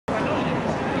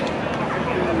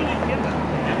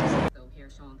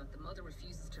mother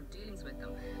refuses to have dealings with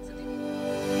them. So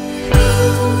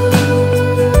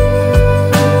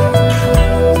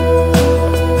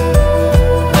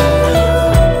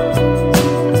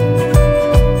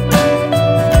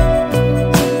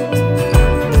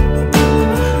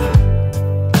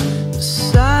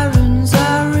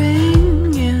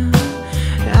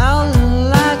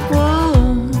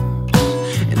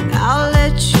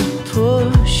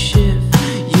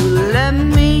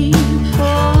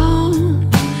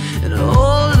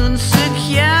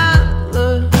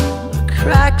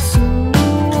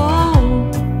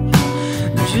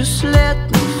just let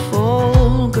me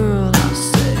fall, girl, I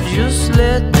said just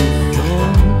let me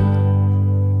fall.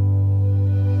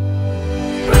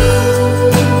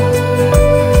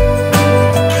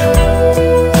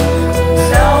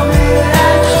 Tell me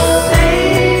that you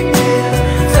saved me,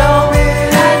 tell me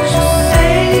that you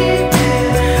saved me,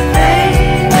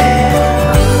 baby.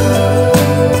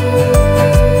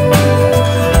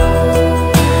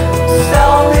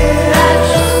 Tell me that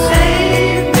you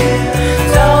saved me,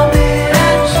 tell me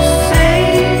that you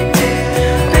saved me,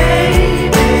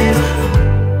 baby.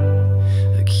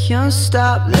 I can't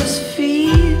stop this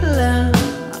feeling,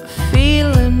 I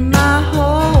feel in my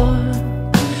heart.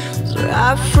 It's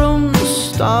right from the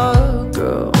start,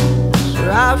 girl, it's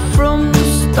right from the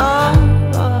start.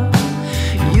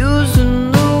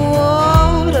 Using the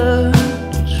water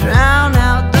to drown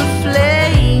out the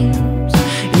flames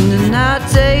in the night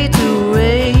day to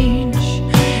rage,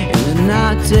 in the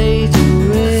night day to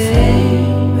rage.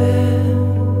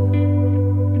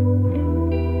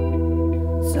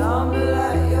 Tell me